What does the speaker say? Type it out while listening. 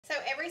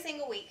every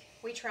single week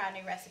we try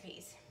new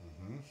recipes.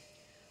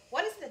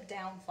 What is the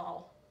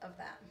downfall of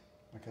that?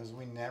 Because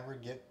we never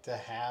get to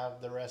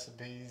have the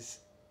recipes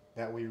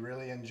that we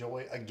really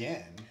enjoy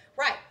again.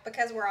 Right,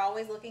 because we're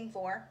always looking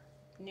for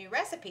new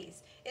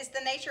recipes. It's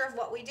the nature of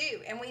what we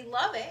do, and we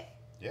love it.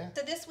 Yeah.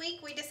 So this week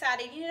we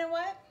decided, you know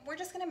what? We're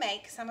just going to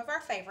make some of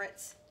our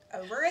favorites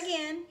over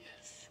again.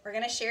 Yes. We're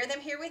going to share them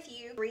here with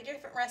you. 3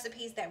 different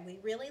recipes that we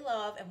really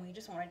love and we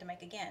just wanted to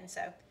make again.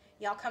 So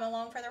y'all come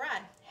along for the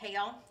ride. Hey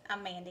y'all,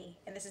 I'm Mandy,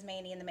 and this is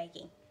Mandy in the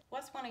Making.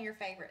 What's one of your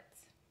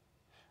favorites?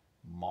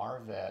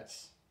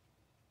 Marvette's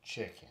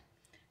chicken.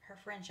 Her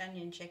French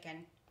onion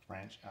chicken.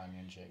 French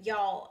onion chicken.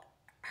 Y'all,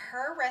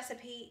 her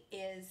recipe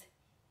is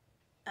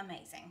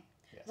amazing.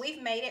 Yes.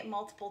 We've made it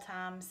multiple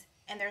times,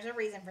 and there's a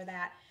reason for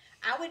that.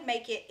 I would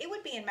make it, it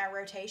would be in my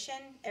rotation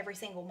every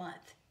single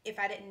month if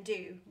I didn't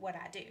do what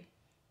I do.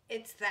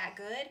 It's that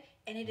good,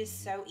 and it is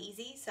so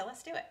easy, so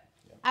let's do it.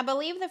 Yep. I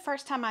believe the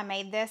first time I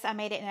made this, I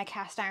made it in a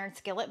cast iron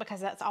skillet because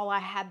that's all I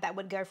had that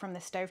would go from the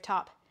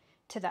stovetop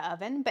to the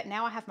oven, but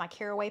now I have my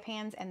caraway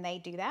pans and they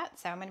do that,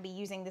 so I'm going to be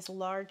using this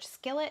large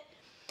skillet.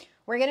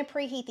 We're going to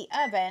preheat the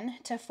oven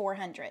to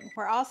 400.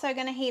 We're also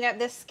going to heat up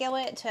this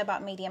skillet to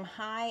about medium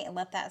high and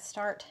let that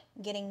start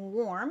getting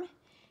warm.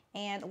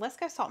 And let's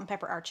go salt and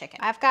pepper our chicken.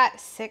 I've got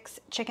 6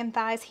 chicken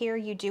thighs here.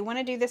 You do want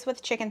to do this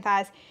with chicken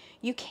thighs.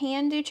 You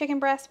can do chicken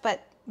breasts,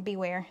 but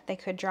beware, they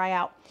could dry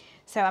out.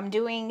 So I'm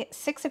doing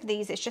 6 of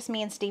these. It's just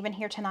me and Steven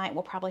here tonight.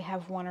 We'll probably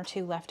have 1 or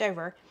 2 left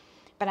over.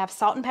 But I've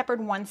salt and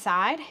peppered one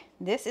side.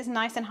 This is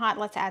nice and hot.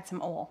 Let's add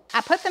some oil.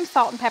 I put them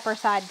salt and pepper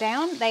side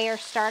down. They are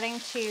starting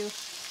to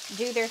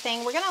do their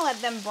thing. We're gonna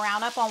let them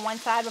brown up on one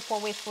side before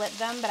we flip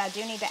them, but I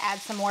do need to add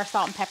some more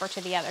salt and pepper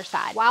to the other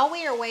side. While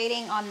we are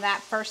waiting on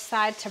that first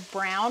side to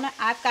brown,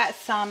 I've got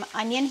some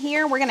onion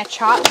here. We're gonna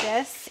chop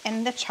this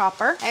in the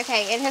chopper.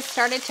 Okay, it has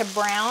started to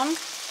brown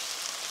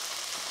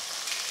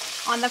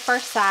on the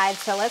first side,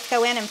 so let's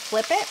go in and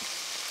flip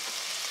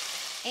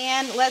it.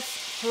 And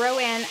let's throw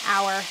in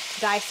our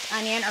diced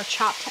onion or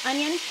chopped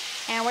onion,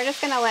 and we're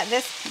just gonna let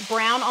this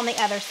brown on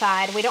the other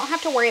side. We don't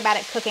have to worry about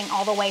it cooking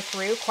all the way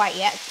through quite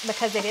yet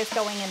because it is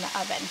going in the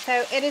oven.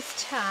 So it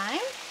is time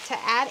to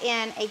add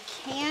in a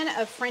can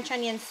of French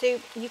onion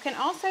soup. You can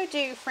also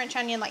do French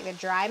onion like the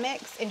dry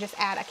mix and just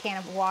add a can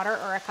of water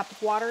or a cup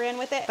of water in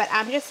with it, but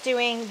I'm just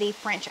doing the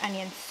French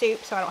onion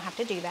soup so I don't have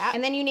to do that.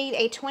 And then you need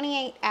a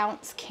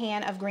 28-ounce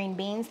can of green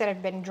beans that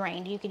have been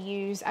drained. You could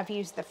use, I've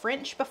used the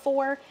French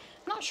before.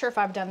 I'm not sure if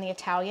I've done the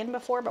Italian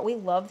before, but we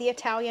love the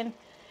Italian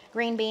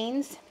green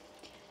beans.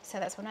 So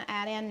that's what I'm gonna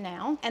add in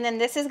now. And then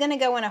this is gonna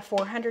go in a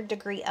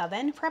 400-degree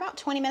oven for about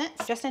 20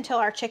 minutes, just until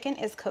our chicken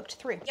is cooked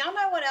through. Y'all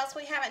know what else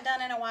we haven't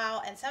done in a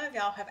while, and some of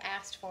y'all have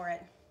asked for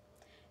it,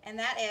 and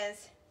that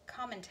is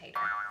commentator.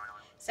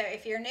 So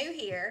if you're new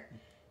here,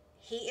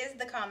 he is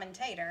the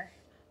commentator,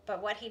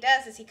 but what he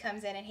does is he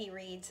comes in and he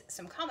reads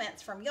some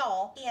comments from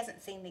y'all. He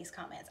hasn't seen these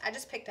comments. I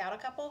just picked out a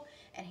couple,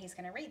 and he's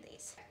gonna read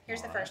these.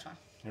 Here's the first one.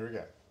 Here we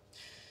go.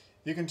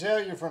 You can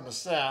tell you're from the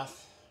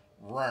South,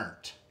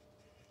 runt.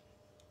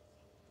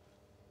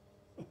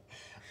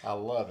 I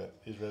love it.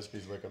 These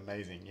recipes look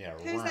amazing. Yeah,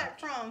 Who's runt.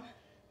 that from?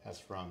 That's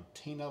from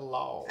Tina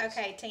Laws.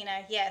 Okay,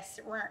 Tina. Yes,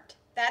 runt.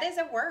 That is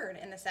a word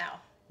in the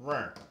South.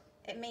 Runt.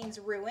 It means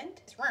ruined.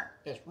 It's runt.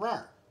 It's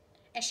runt.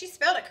 And she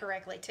spelled it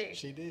correctly too.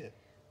 She did.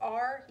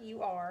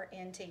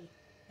 R-U-R-N-T.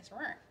 It's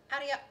runt. How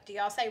do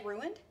y'all say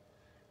ruined?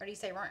 Or do you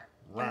say runt?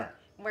 Runt.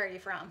 Where are you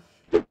from?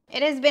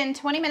 It has been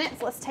 20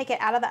 minutes. Let's take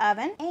it out of the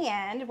oven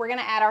and we're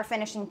gonna add our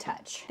finishing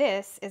touch.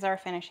 This is our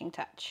finishing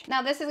touch.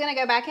 Now this is gonna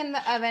go back in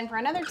the oven for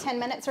another 10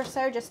 minutes or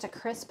so just to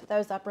crisp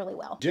those up really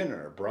well.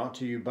 Dinner brought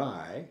to you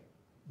by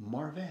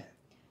Marvette.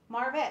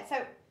 Marvette.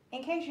 So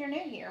in case you're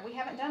new here, we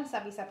haven't done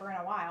Subby Supper in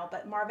a while,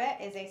 but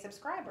Marvette is a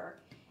subscriber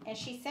and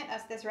she sent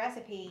us this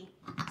recipe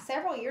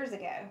several years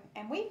ago.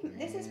 And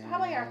this is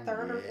probably our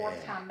 3rd or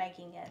 4th time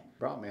making it.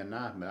 Brought me a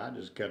knife, but I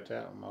just cut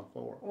that with my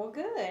fork. Well,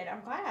 good.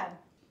 I'm glad.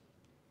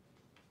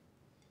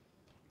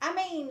 I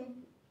mean,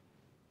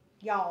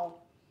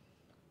 y'all.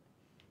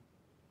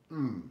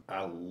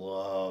 I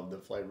love the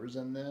flavors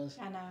in this.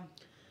 I know.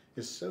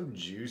 It's so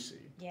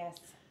juicy. Yes.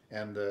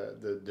 And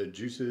the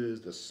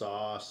juices, the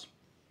sauce,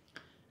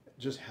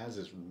 just has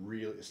this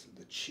real,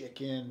 the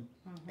chicken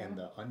and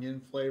the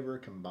onion flavor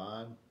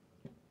combined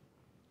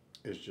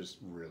is just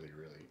really,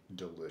 really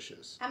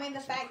delicious. I mean, the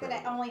fact that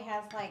it only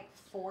has like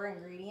 4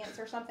 ingredients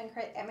or something,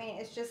 I mean,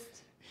 it's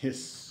just...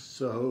 It's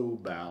so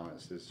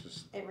balanced. It's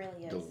just it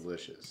really is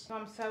delicious. So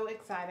I'm so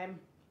excited.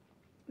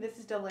 This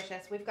is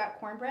delicious. We've got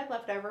cornbread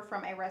left over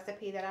from a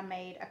recipe that I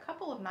made a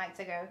couple of nights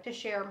ago to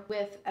share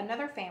with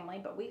another family,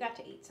 but we got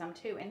to eat some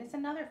too, and it's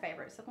another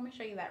favorite. So let me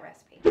show you that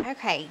recipe.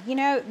 Okay, you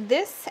know,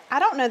 this, I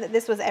don't know that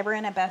this was ever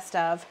in a best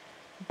of,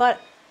 but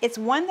it's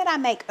one that I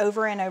make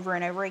over and over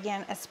and over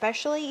again,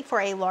 especially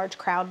for a large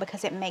crowd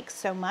because it makes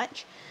so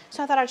much.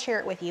 So I thought I'd share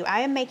it with you.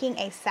 I am making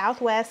a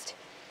Southwest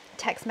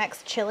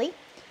Tex-Mex chili.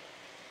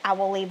 I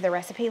will leave the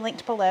recipe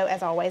linked below.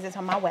 As always, it's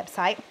on my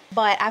website.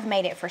 But I've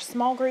made it for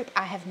small group.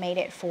 I have made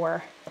it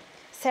for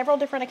several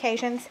different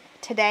occasions.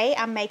 Today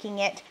I'm making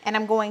it, and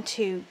I'm going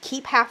to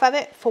keep half of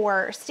it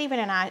for Stephen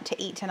and I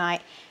to eat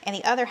tonight, and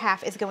the other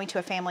half is going to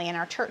a family in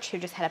our church who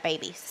just had a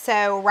baby.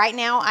 So right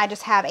now I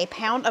just have a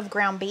pound of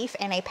ground beef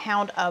and a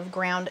pound of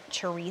ground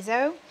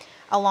chorizo,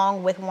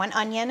 along with 1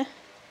 onion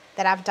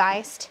that I've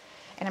diced,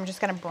 and I'm just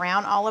going to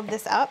brown all of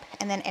this up,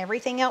 and then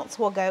everything else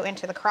will go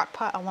into the crock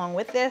pot along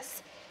with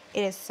this.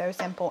 It is so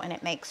simple and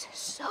it makes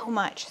so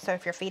much. So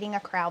if you're feeding a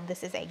crowd,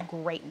 this is a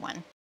great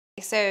one.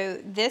 So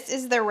this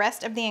is the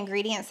rest of the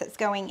ingredients that's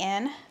going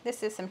in.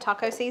 This is some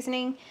taco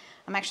seasoning.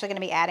 I'm actually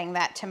going to be adding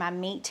that to my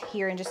meat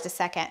here in just a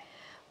second,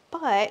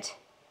 but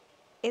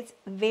it's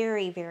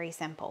very, very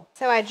simple.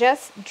 So I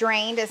just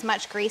drained as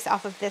much grease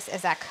off of this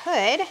as I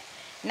could.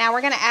 Now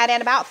we're going to add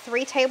in about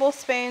 3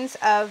 tablespoons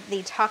of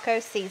the taco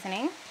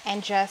seasoning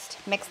and just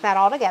mix that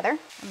all together.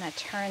 I'm going to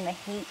turn the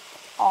heat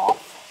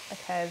off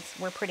because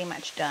we're pretty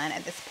much done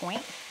at this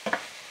point.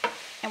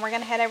 And we're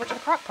going to head over to the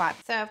crock pot.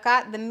 So I've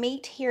got the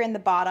meat here in the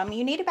bottom.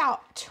 You need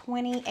about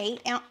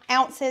 28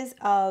 ounces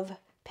of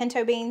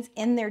pinto beans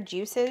in their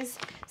juices.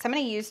 So I'm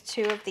going to use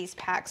 2 of these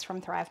packs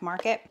from Thrive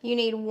Market. You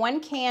need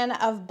 1 can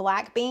of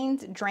black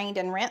beans drained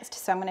and rinsed.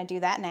 So I'm going to do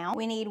that now.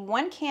 We need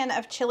 1 can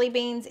of chili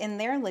beans in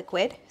their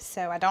liquid.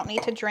 So I don't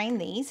need to drain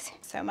these.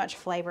 So much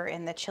flavor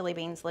in the chili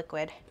beans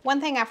liquid.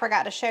 One thing I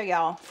forgot to show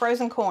y'all,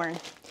 frozen corn.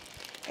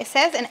 It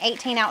says an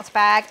 18-ounce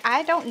bag.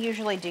 I don't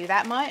usually do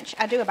that much.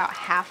 I do about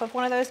half of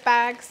one of those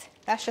bags.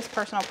 That's just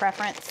personal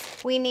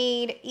preference. We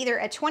need either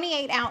a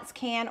 28-ounce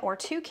can or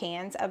 2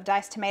 cans of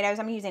diced tomatoes.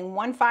 I'm using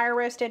 1 fire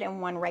roasted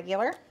and 1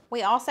 regular.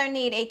 We also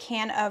need a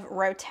can of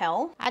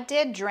Rotel. I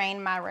did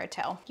drain my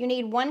Rotel. You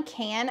need 1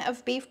 can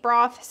of beef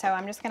broth, so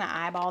I'm just gonna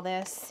eyeball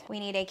this. We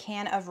need a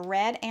can of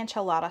red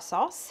enchilada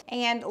sauce.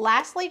 And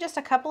lastly, just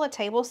a couple of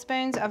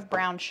tablespoons of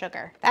brown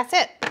sugar. That's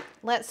it.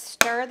 Let's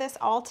stir this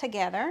all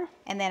together.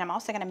 And then I'm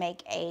also gonna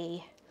make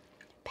a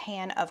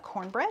pan of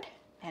cornbread,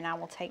 and I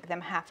will take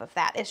them half of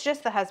that. It's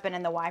just the husband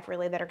and the wife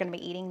really that are gonna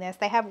be eating this.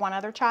 They have 1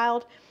 other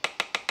child,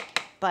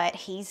 but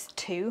he's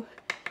 2,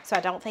 so I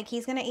don't think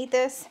he's gonna eat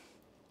this.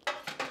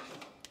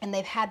 And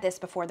they've had this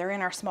before. They're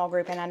in our small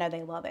group and I know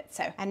they love it.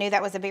 So I knew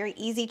that was a very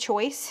easy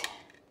choice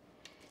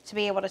to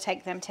be able to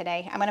take them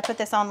today. I'm gonna put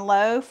this on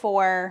low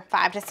for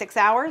 5 to 6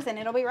 hours and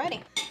it'll be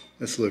ready.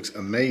 This looks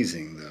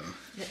amazing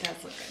though. It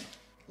does look good.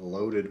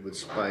 Loaded with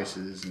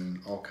spices and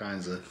all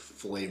kinds of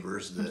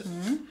flavors that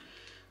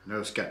I know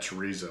it's got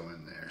chorizo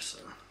in there. So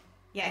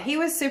yeah, he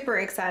was super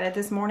excited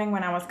this morning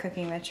when I was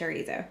cooking the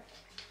chorizo.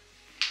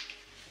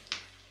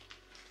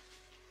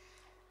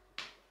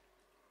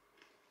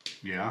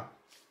 yeah,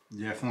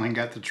 definitely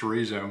got the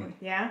chorizo.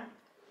 Yeah?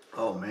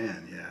 Oh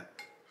man, yeah.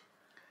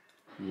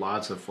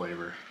 Lots of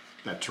flavor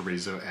that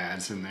chorizo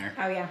adds in there.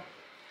 Oh yeah.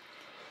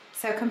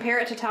 So compare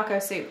it to taco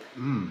soup.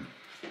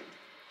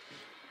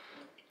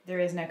 There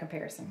is no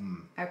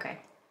comparison. Okay.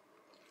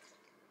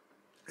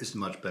 It's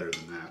much better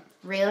than that.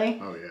 Really?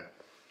 Oh yeah.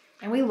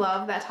 And we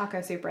love that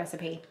taco soup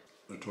recipe.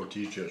 The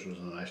tortilla chips was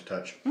a nice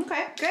touch.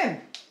 Okay,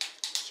 good.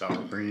 Sour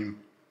cream.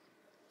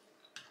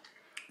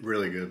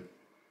 Really good.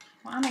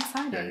 Well, I'm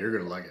excited. Yeah, you're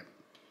gonna like it.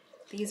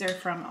 These are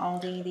from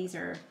Aldi. These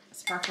are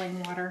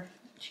sparkling water,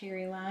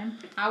 cherry lime.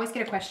 I always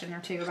get a question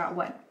or two about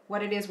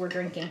what it is we're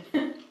drinking.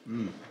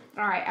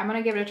 All right, I'm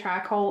gonna give it a try.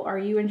 Cole, are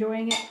you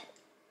enjoying it?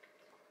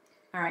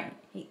 All right.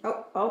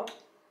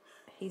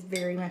 He's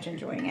very much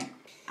enjoying it.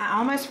 I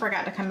almost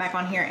forgot to come back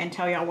on here and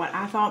tell y'all what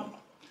I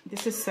thought.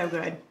 This is so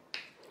good.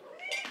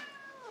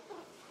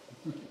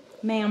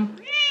 Ma'am.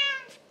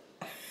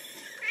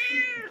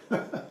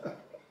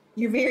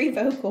 You're very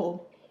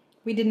vocal.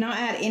 We did not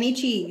add any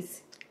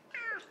cheese.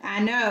 I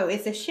know,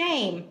 it's a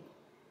shame.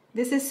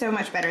 This is so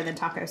much better than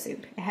taco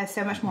soup. It has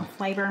so much more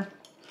flavor.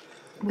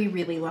 We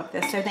really love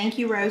this. So thank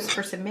you, Rose,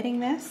 for submitting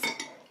this.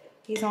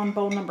 He's on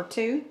bowl number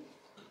 2.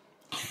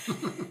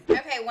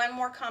 Okay, one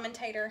more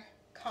commentator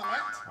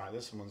comment. All right,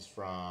 this one's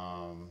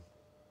from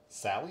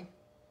Sally.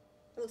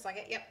 It looks like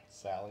it, yep.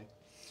 Sally.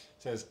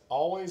 It says,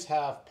 always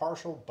have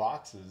partial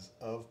boxes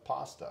of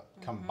pasta.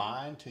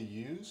 Combined to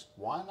use,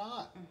 why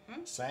not?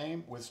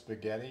 Same with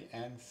spaghetti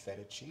and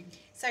fettuccine.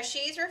 So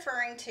she's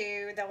referring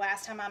to the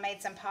last time I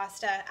made some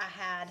pasta, I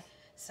had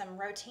some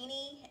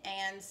rotini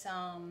and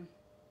some,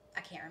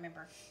 I can't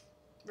remember,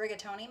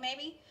 rigatoni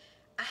maybe.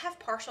 I have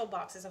partial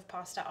boxes of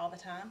pasta all the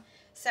time.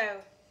 So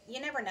you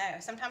never know.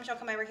 Sometimes you'll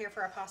come over here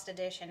for a pasta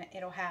dish and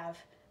it'll have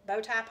bow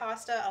tie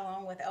pasta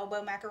along with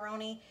elbow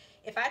macaroni.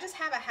 If I just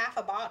have a half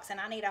a box and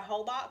I need a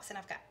whole box and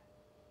I've got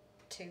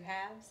 2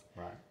 halves,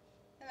 right?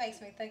 It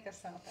makes me think of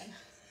something.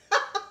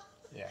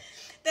 Yeah.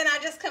 Then I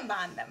just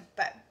combine them.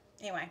 But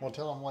anyway. Well,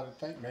 tell them what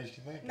it makes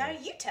you think. No,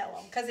 you tell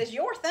them because it's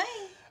your thing.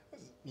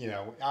 You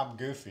know, I'm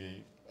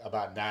goofy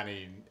about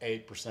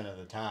 98% of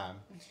the time,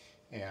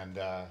 and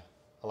a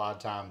lot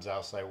of times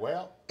I'll say,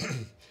 well,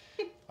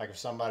 like if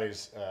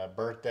somebody's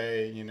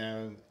birthday, you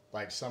know,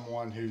 like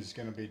someone who's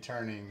going to be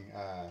turning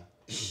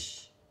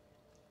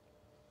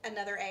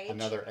another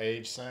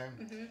age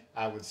soon,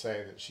 I would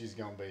say that she's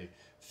going to be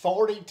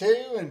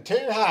 42 and 2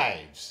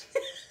 halves.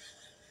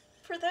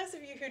 For those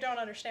of you who don't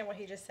understand what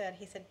he just said,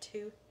 he said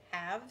 2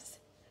 halves.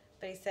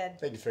 But he said... I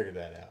think you figured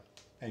that out.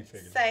 Ain't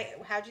figured say,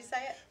 how'd you say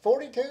it?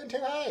 42 and 2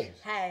 halves.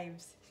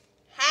 Halves.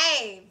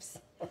 Halves.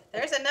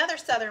 There's another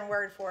southern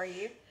word for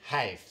you.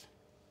 Half.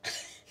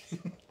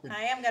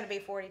 I am going to be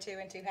 42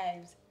 and 2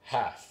 halves.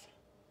 Half.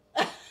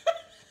 All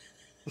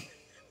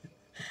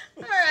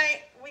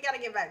right, we got to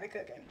get back to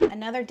cooking.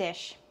 Another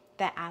dish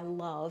that I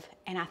love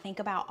and I think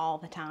about all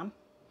the time,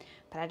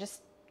 but I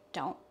just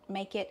don't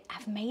make it.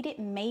 I've made it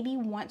maybe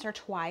once or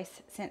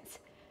twice since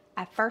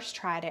I first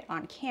tried it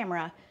on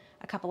camera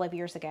a couple of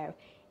years ago.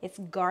 It's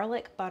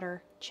garlic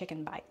butter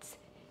chicken bites.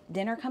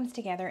 Dinner comes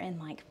together in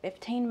like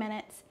 15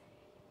 minutes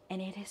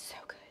and it is so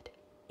good.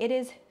 It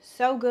is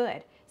so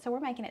good. So we're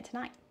making it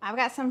tonight. I've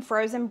got some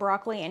frozen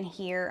broccoli in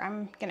here.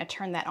 I'm gonna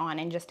turn that on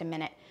in just a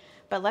minute.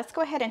 But let's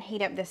go ahead and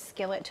heat up this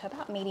skillet to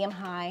about medium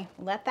high.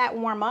 Let that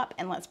warm up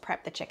and let's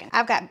prep the chicken.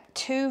 I've got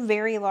 2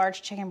 very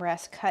large chicken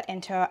breasts cut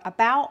into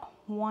about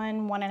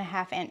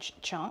 1.5 inch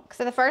chunks.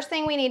 So the first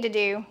thing we need to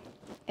do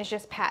is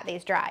just pat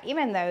these dry,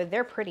 even though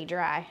they're pretty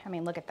dry. I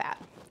mean, look at that.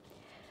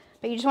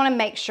 But you just wanna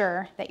make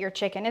sure that your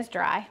chicken is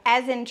dry.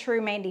 As in true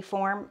Mandy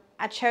form,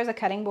 I chose a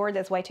cutting board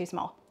that's way too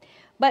small.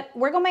 But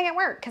we're gonna make it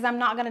work because I'm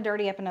not gonna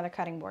dirty up another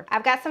cutting board.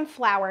 I've got some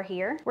flour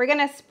here. We're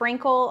gonna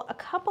sprinkle a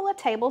couple of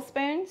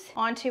tablespoons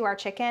onto our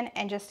chicken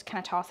and just kind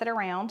of toss it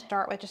around.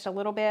 Start with just a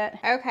little bit.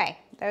 Okay,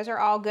 those are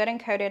all good and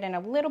coated in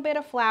a little bit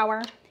of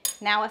flour.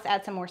 Now let's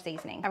add some more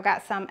seasoning. I've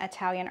got some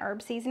Italian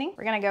herb seasoning.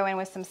 We're gonna go in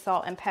with some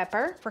salt and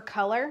pepper. For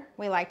color,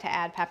 we like to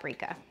add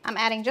paprika. I'm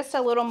adding just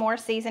a little more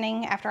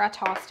seasoning. After I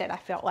tossed it, I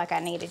felt like I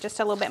needed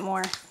just a little bit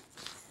more.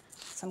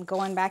 So I'm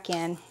going back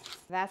in.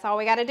 That's all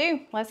we gotta do.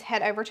 Let's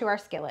head over to our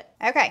skillet.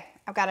 Okay,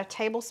 I've got a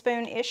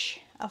tablespoon-ish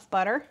of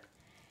butter.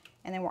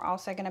 And then we're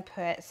also gonna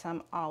put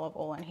some olive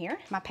oil in here.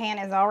 My pan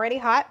is already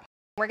hot.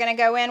 We're gonna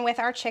go in with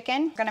our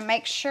chicken. We're gonna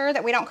make sure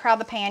that we don't crowd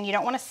the pan. You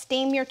don't wanna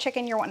steam your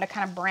chicken. You're wanting to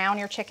kind of brown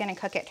your chicken and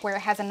cook it where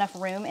it has enough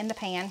room in the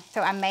pan.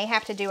 So I may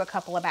have to do a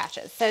couple of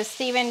batches. So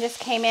Steven just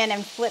came in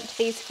and flipped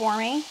these for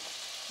me.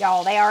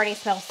 Y'all, they already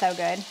smell so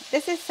good.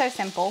 This is so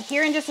simple.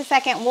 Here in just a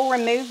second, we'll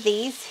remove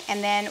these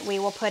and then we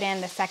will put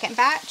in the second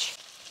batch.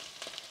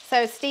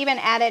 So Steven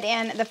added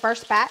in the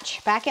first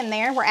batch. Back in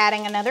there, we're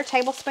adding another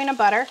tablespoon of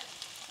butter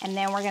and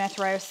then we're gonna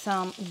throw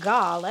some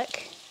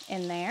garlic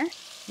in there.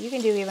 You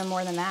can do even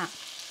more than that.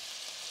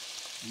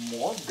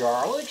 More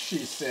garlic, she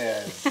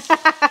says.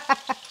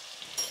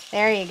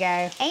 There you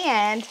go.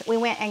 And we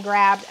went and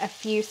grabbed a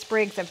few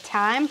sprigs of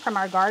thyme from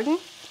our garden.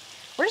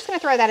 We're just gonna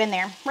throw that in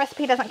there.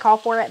 Recipe doesn't call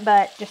for it,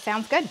 but just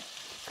sounds good.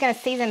 It's gonna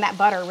season that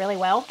butter really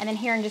well. And then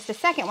here in just a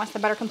second, once the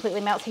butter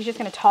completely melts, he's just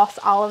gonna toss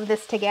all of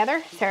this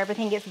together so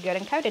everything gets good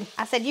and coated.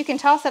 I said, you can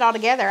toss it all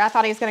together. I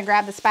thought he was gonna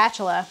grab the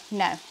spatula.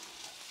 No.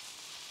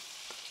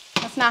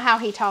 That's not how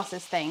he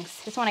tosses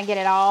things. Just wanna get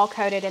it all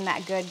coated in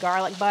that good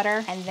garlic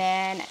butter. And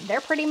then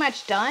they're pretty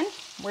much done.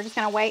 We're just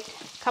gonna wait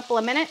a couple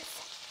of minutes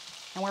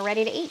and we're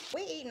ready to eat.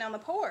 We eating on the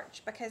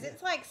porch because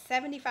it's like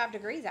 75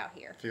 degrees out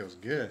here. Feels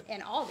good.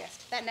 In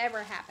August. That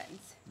never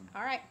happens.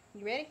 All right,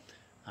 you ready?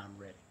 I'm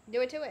ready.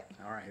 Do it to it.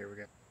 All right, here we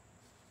go.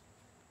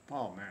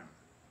 Oh,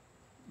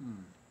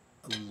 man.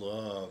 I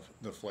love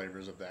the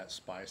flavors of that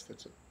spice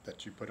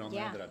that you put on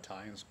there, that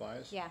Italian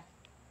spice. Yeah.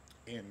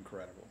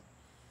 Incredible.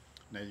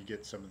 Now you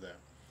get some of the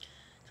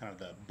kind of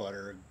the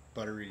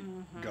buttery,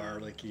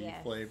 garlicky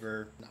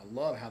flavor. I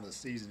love how the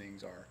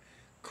seasonings are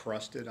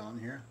crusted on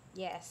here.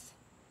 Yes.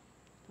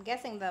 I'm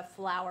guessing the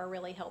flour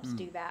really helps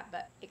do that,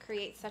 but it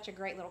creates such a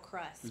great little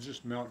crust. It's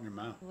just melting in your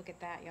mouth. Look at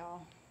that,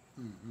 y'all.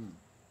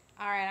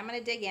 All right, I'm going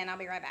to dig in. I'll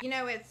be right back. You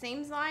know, it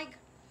seems like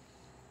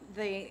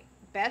the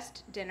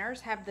best dinners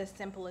have the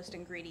simplest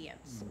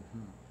ingredients.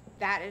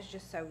 That is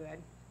just so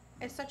good.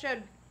 It's such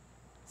a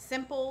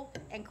simple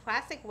and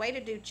classic way to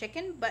do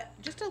chicken, but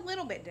just a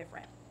little bit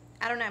different.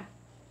 I don't know.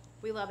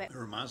 We love it. It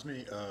reminds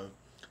me of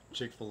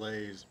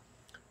Chick-fil-A's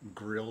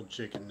grilled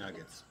chicken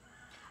nuggets.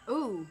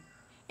 Ooh,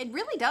 it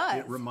really does.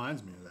 It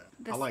reminds me of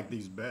that. I like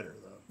these better,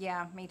 though.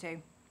 Yeah, me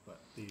too. But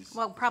these,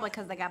 well, probably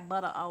because they got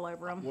butter all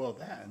over them. Well,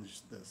 that and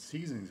just the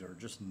seasonings are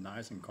just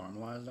nice and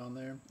caramelized on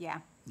there. Yeah.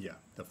 Yeah,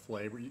 the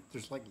flavor,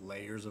 there's like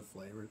layers of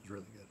flavor. It's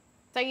really good.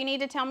 So you need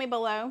to tell me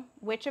below,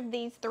 which of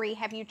these 3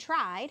 have you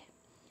tried?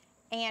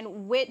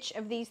 And which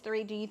of these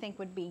 3 do you think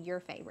would be your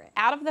favorite?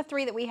 Out of the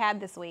 3 that we had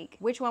this week,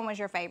 which one was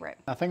your favorite?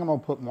 I think I'm going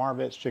to put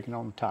Marvette's chicken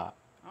on the top.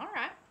 All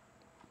right.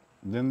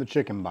 Then the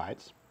chicken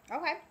bites.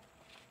 Okay.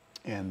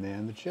 And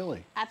then the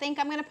chili. I think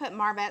I'm going to put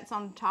Marvette's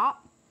on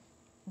top,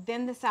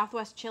 then the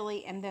Southwest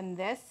chili, and then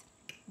this.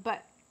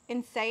 But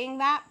in saying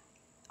that,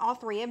 all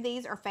 3 of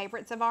these are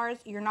favorites of ours.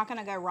 You're not going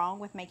to go wrong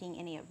with making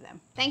any of them.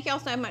 Thank y'all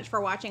so much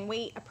for watching.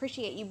 We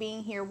appreciate you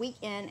being here week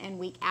in and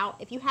week out.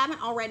 If you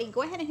haven't already,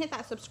 go ahead and hit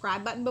that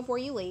subscribe button before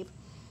you leave,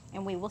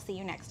 and we will see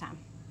you next time.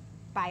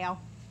 Bye, y'all.